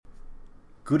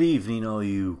Good evening, all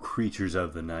you creatures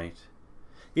of the night.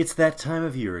 It's that time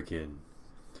of year again.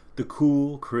 The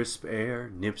cool, crisp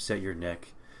air nips at your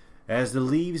neck as the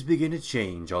leaves begin to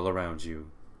change all around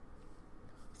you.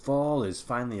 Fall is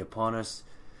finally upon us,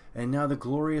 and now the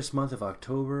glorious month of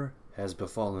October has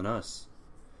befallen us.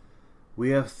 We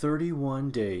have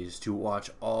 31 days to watch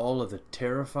all of the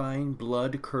terrifying,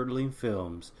 blood-curdling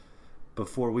films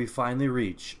before we finally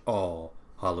reach All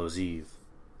Hallows Eve.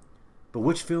 But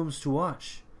which films to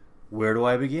watch? Where do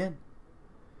I begin?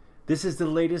 This is the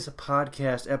latest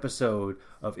podcast episode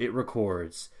of It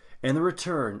Records and the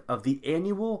return of the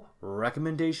annual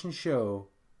recommendation show,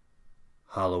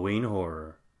 Halloween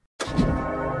Horror.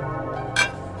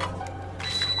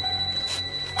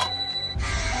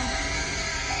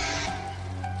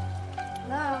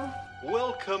 Hello?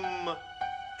 Welcome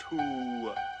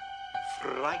to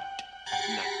Fright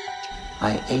Night.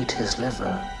 I ate his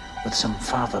liver with some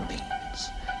fava beans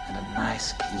and a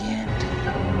nice Chianti.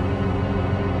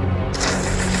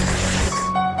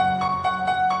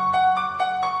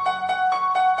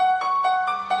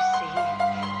 You see,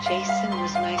 Jason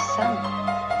was my son,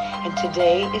 and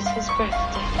today is his birthday.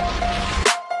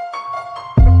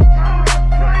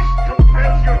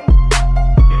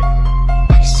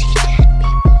 I see dead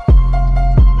people.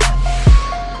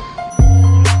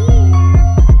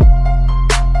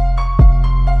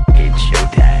 It's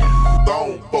showtime.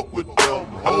 Don't fuck with them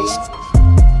hoes.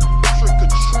 Trick or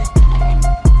treat,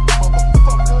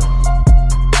 motherfucker.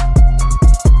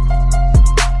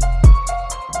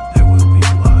 There will be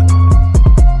blood.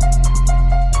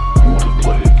 Want to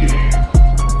play a game?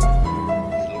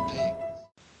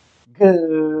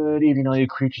 Good evening, all you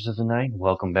creatures of the night.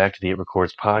 Welcome back to the It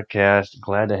Records podcast.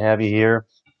 Glad to have you here.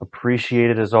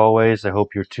 Appreciate it as always. I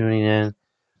hope you're tuning in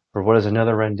for what is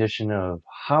another rendition of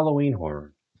Halloween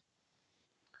Horror.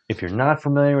 If you're not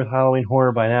familiar with Halloween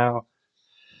Horror by now,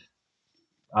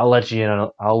 I'll let you in.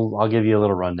 I'll give you a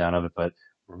little rundown of it. But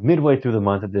we're midway through the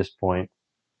month at this point,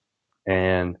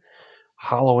 and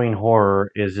Halloween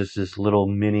Horror is just this little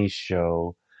mini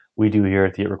show we do here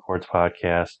at the It Records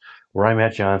podcast, where I,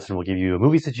 Matt Johnson, will give you a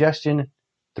movie suggestion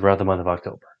throughout the month of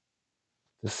October.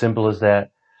 As simple as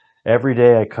that. Every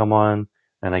day I come on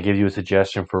and I give you a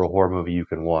suggestion for a horror movie you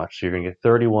can watch. So you're going to get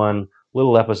 31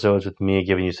 little episodes with me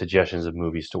giving you suggestions of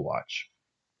movies to watch.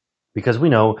 Because we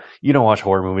know you don't watch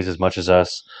horror movies as much as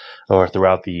us or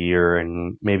throughout the year.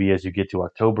 And maybe as you get to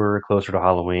October, closer to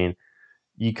Halloween,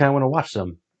 you kind of want to watch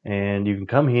some. And you can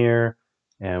come here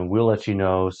and we'll let you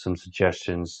know some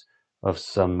suggestions of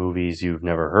some movies you've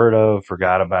never heard of,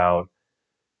 forgot about,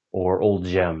 or old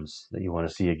gems that you want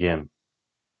to see again.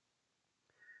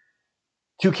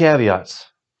 Two caveats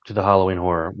to the Halloween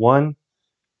Horror. One,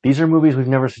 these are movies we've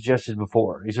never suggested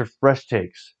before. These are fresh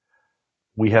takes.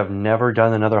 We have never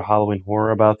done another Halloween Horror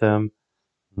about them,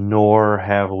 nor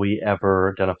have we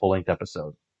ever done a full-length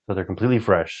episode. So they're completely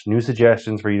fresh. New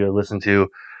suggestions for you to listen to,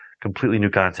 completely new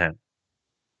content.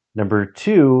 Number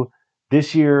two,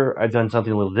 this year I've done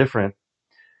something a little different.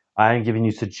 I'm giving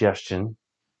you suggestion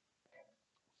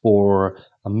for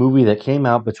a movie that came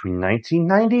out between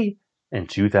 1990 and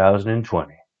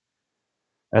 2020.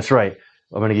 That's right.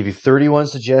 I'm going to give you 31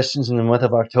 suggestions in the month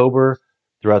of October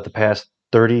throughout the past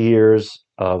 30 years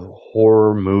of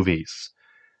horror movies.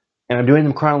 And I'm doing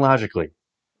them chronologically.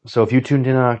 So if you tuned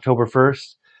in on October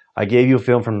 1st, I gave you a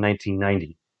film from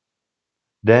 1990.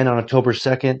 Then on October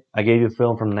 2nd, I gave you a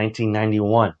film from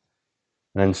 1991.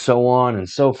 And then so on and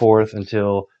so forth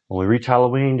until when we reach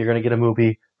Halloween, you're going to get a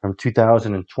movie from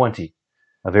 2020.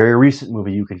 A very recent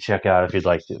movie you can check out if you'd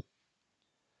like to.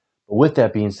 But with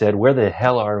that being said, where the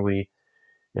hell are we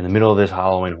in the middle of this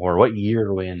Halloween horror? What year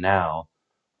are we in now?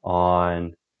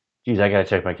 I gotta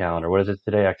check my calendar. What is it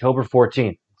today? October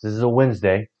 14th. This is a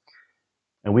Wednesday.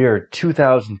 And we are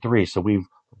 2003, so we've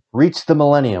reached the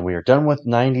millennium. We are done with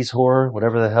 90s horror,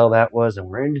 whatever the hell that was, and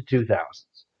we're into 2000s.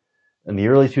 In the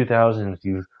early 2000s, if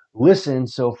you've listened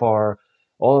so far,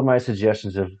 all of my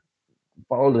suggestions have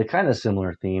followed a kind of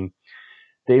similar theme.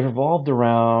 They've evolved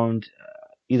around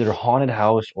either haunted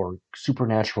house or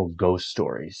supernatural ghost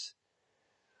stories.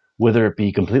 Whether it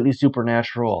be completely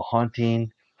supernatural, a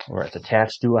haunting, or it's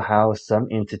attached to a house, some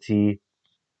entity.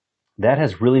 That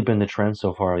has really been the trend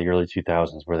so far in the early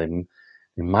 2000s, where they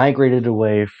migrated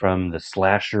away from the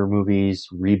slasher movies,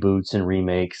 reboots and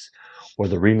remakes, or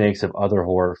the remakes of other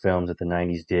horror films that the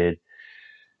 90s did.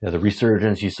 The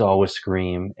resurgence you saw with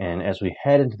Scream. And as we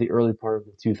head into the early part of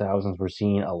the 2000s, we're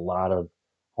seeing a lot of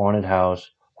haunted house,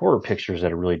 horror pictures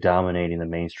that are really dominating the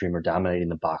mainstream or dominating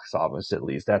the box office, at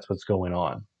least. That's what's going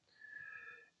on.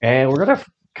 And we're going to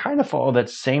kind of follow that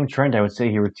same trend, I would say,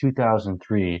 here with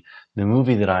 2003. The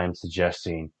movie that I'm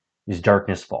suggesting is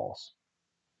Darkness Falls.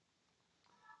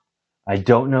 I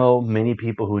don't know many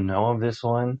people who know of this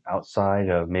one outside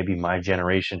of maybe my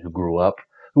generation who grew up,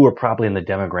 who were probably in the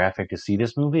demographic to see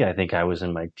this movie. I think I was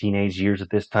in my teenage years at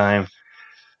this time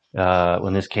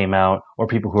when this came out, or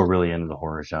people who are really into the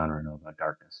horror genre know about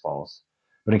Darkness Falls.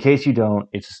 But in case you don't,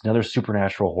 it's another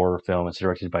supernatural horror film. It's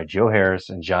directed by Joe Harris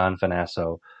and John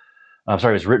Fanasso. I'm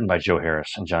sorry, it was written by Joe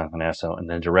Harris and John Fanasso, and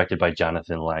then directed by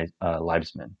Jonathan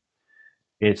Liebesman.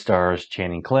 It stars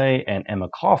Channing Clay and Emma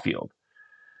Caulfield.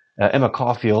 Emma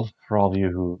Caulfield, for all of you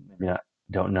who maybe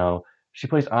don't know, she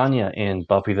plays Anya in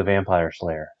Buffy the Vampire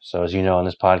Slayer. So as you know on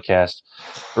this podcast,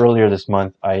 earlier this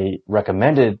month, I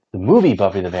recommended the movie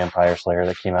Buffy the Vampire Slayer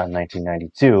that came out in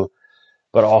 1992.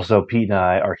 But also Pete and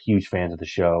I are huge fans of the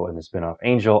show and the spinoff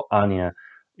Angel. Anya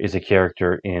is a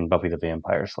character in Buffy the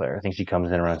Vampire Slayer. I think she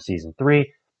comes in around season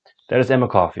 3. That is Emma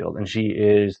Caulfield, and she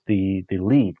is the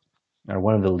lead, or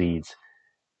one of the leads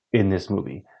in this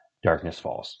movie, Darkness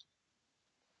Falls.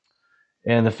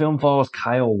 And the film follows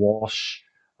Kyle Walsh,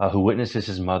 who witnesses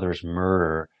his mother's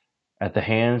murder at the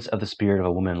hands of the spirit of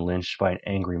a woman lynched by an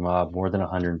angry mob more than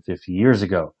 150 years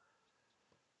ago.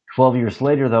 12 years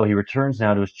later, though, he returns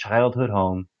now to his childhood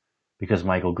home because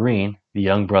Michael Green, the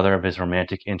young brother of his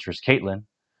romantic interest Caitlin,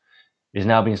 is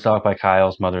now being stalked by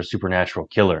Kyle's mother's supernatural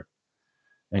killer.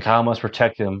 And Kyle must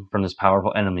protect him from this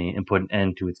powerful enemy and put an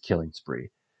end to its killing spree.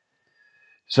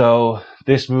 So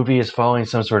this movie is following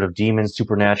some sort of demon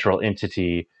supernatural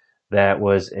entity that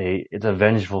it's a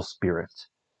vengeful spirit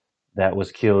that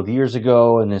was killed years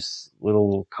ago in this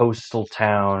little coastal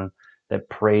town that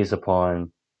preys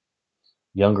upon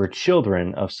younger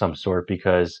children of some sort,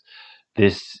 because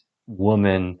this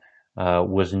woman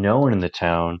was known in the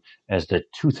town as the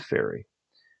Tooth Fairy,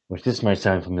 which this might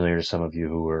sound familiar to some of you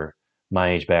who were my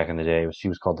age back in the day. She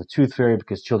was called the Tooth Fairy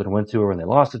because children went to her when they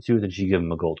lost a tooth and she'd give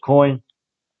them a gold coin.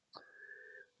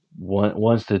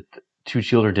 Once the two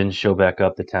children didn't show back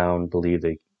up, the town believed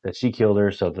that she killed her,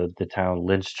 so the town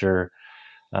lynched her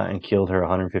and killed her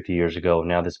 150 years ago.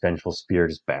 Now this vengeful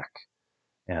spirit is back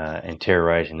and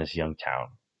terrorizing this young town.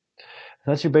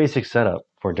 So that's your basic setup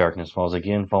for Darkness Falls.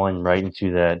 Again, falling right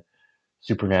into that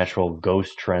supernatural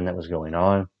ghost trend that was going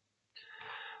on.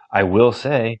 I will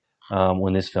say,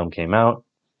 when this film came out,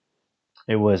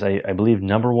 it was, I believe,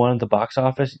 #1 at the box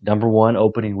office, #1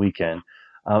 opening weekend.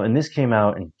 And this came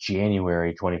out in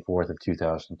January 24th of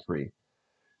 2003.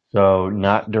 So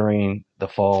not during the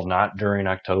fall, not during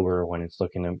October when it's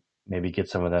looking to maybe get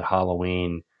some of that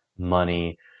Halloween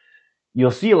money.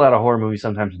 You'll see a lot of horror movies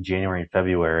sometimes in January and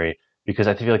February because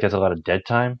I feel like there's a lot of dead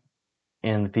time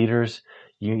in the theaters.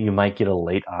 You might get a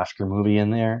late Oscar movie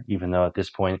in there, even though at this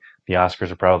point the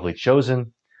Oscars are probably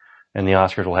chosen and the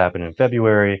Oscars will happen in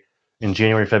February. In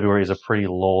January, February is a pretty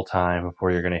lull time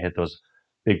before you're going to hit those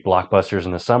big blockbusters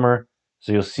in the summer.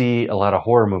 So you'll see a lot of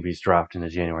horror movies dropped into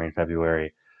January and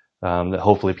February that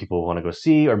hopefully people will want to go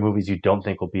see, or movies you don't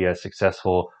think will be as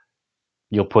successful.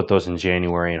 You'll put those in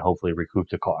January and hopefully recoup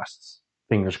the costs.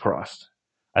 Fingers crossed.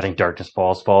 I think Darkness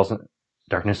Falls falls in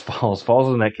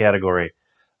that category.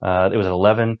 It was an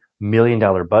 $11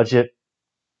 million budget,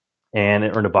 and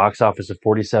it earned a box office of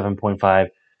 $47.5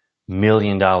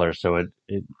 million. So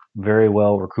it very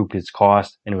well recouped its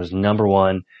cost, and it was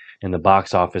 #1 in the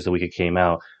box office the week it came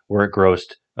out, where it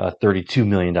grossed $32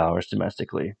 million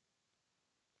domestically.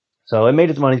 So it made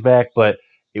its money back, but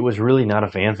it was really not a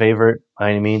fan favorite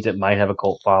by any means. It might have a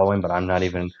cult following, but I'm not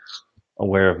even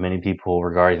aware of many people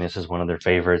regarding this as one of their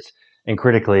favorites. And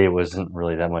critically, it wasn't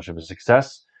really that much of a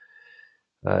success.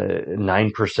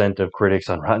 9% of critics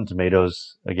on Rotten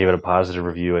Tomatoes gave it a positive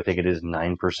review. I think it is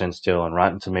 9% still on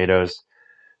Rotten Tomatoes.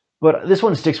 But this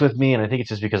one sticks with me, and I think it's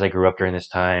just because I grew up during this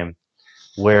time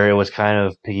where it was kind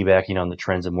of piggybacking on the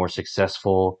trends of more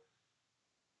successful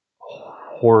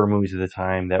horror movies at the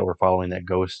time that were following that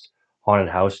ghost haunted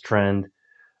house trend.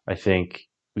 I think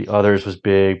The Others was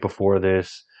big before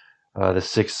this. The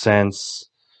Sixth Sense.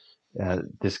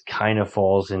 This kind of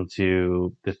falls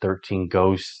into the 13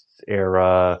 Ghosts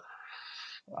era.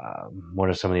 What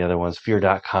are some of the other ones?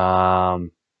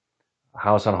 Fear.com,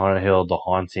 House on Haunted Hill, The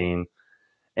Haunting.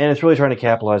 And it's really trying to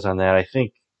capitalize on that. I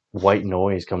think White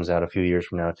Noise comes out a few years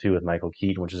from now, too, with Michael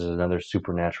Keaton, which is another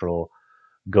supernatural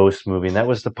ghost movie. And that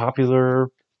was the popular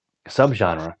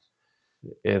subgenre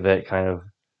that kind of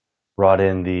brought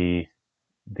in the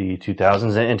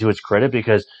 2000s. And to its credit,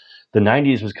 because the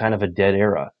 90s was kind of a dead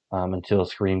era until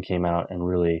Scream came out and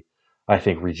really, I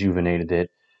think, rejuvenated it.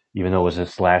 Even though it was a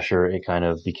slasher, it kind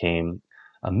of became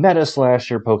a meta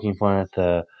slasher, poking fun at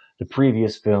the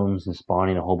previous films and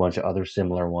spawning a whole bunch of other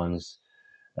similar ones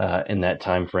in that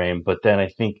time frame. But then I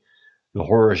think the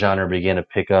horror genre began to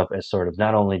pick up as sort of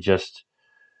not only just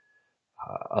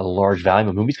a large volume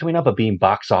of movies coming up, but being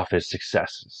box office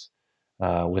successes.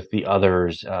 With The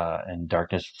Others and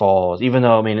Darkness Falls, even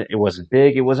though, I mean, it wasn't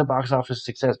big, it was a box office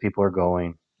success. People are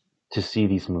going to see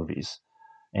these movies,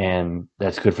 and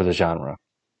that's good for the genre.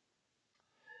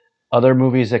 Other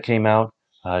movies that came out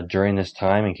during this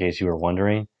time, in case you were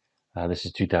wondering, this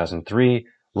is 2003,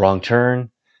 Wrong Turn,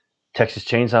 Texas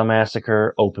Chainsaw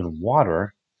Massacre, Open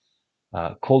Water,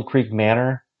 Cold Creek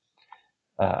Manor,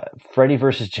 Freddy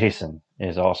vs. Jason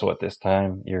is also at this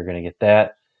time. You're going to get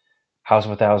that. House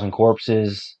of a Thousand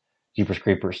Corpses, Jeepers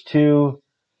Creepers 2,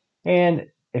 and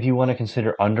if you want to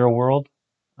consider Underworld,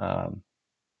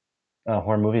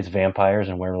 horror movies, vampires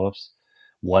and werewolves,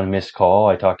 One Missed Call.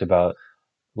 I talked about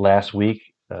last week,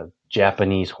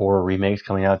 Japanese horror remakes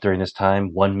coming out during this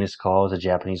time. One Missed Call is a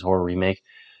Japanese horror remake.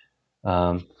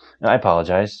 I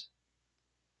apologize.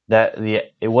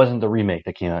 It wasn't the remake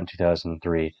that came out in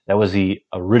 2003. That was the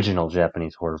original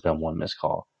Japanese horror film, One Missed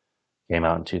Call. Came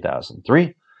out in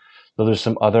 2003. So there's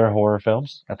some other horror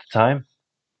films at the time.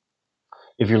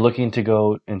 If you're looking to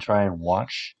go and try and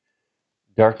watch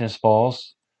Darkness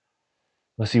Falls,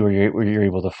 let's see where you're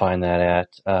able to find that at.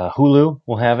 Hulu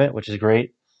will have it, which is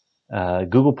great.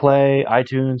 Google Play,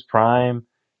 iTunes, Prime,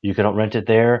 you can rent it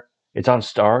there. It's on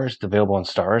Starz. It's available on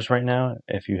Starz right now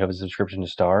if you have a subscription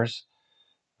to Starz.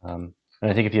 And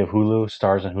I think if you have Hulu,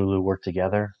 Starz and Hulu work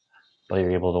together, but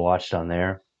you're able to watch it on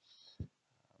there.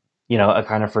 You know, a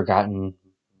kind of forgotten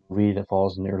movie that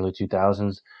falls in the early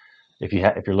 2000s. If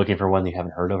you're looking for one that you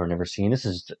haven't heard of or never seen,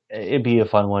 it'd be a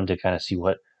fun one to kind of see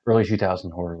what early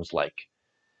 2000 horror was like.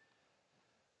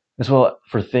 As well,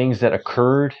 for things that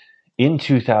occurred in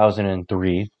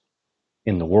 2003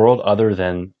 in the world other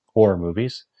than horror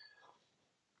movies,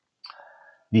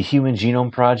 the Human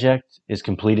Genome Project is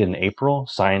completed in April.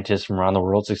 Scientists from around the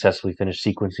world successfully finished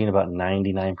sequencing about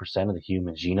 99% of the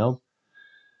human genome.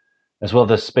 As well,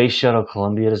 the Space Shuttle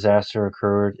Columbia disaster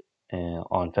occurred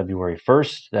on February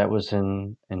 1st. That was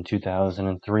in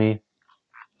 2003.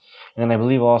 And I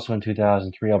believe also in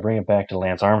 2003, I'll bring it back to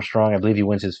Lance Armstrong. I believe he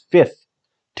wins his 5th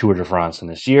Tour de France in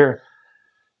this year.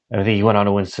 I think he went on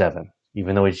to win 7.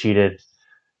 Even though he cheated,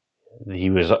 we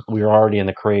were already in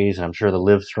the craze, and I'm sure the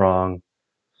Live Strong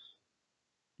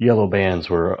yellow bands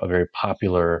were a very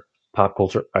popular pop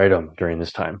culture item during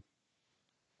this time.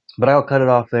 But I'll cut it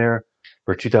off there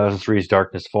for 2003's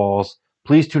Darkness Falls.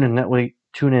 Please tune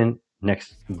in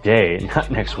next day, not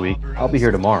next week. I'll be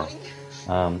here tomorrow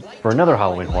for another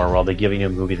Halloween horror where I'll be giving you a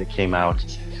movie that came out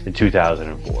in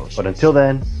 2004. But until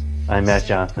then, I'm Matt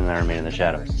Johnson, and I remain in the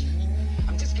shadows.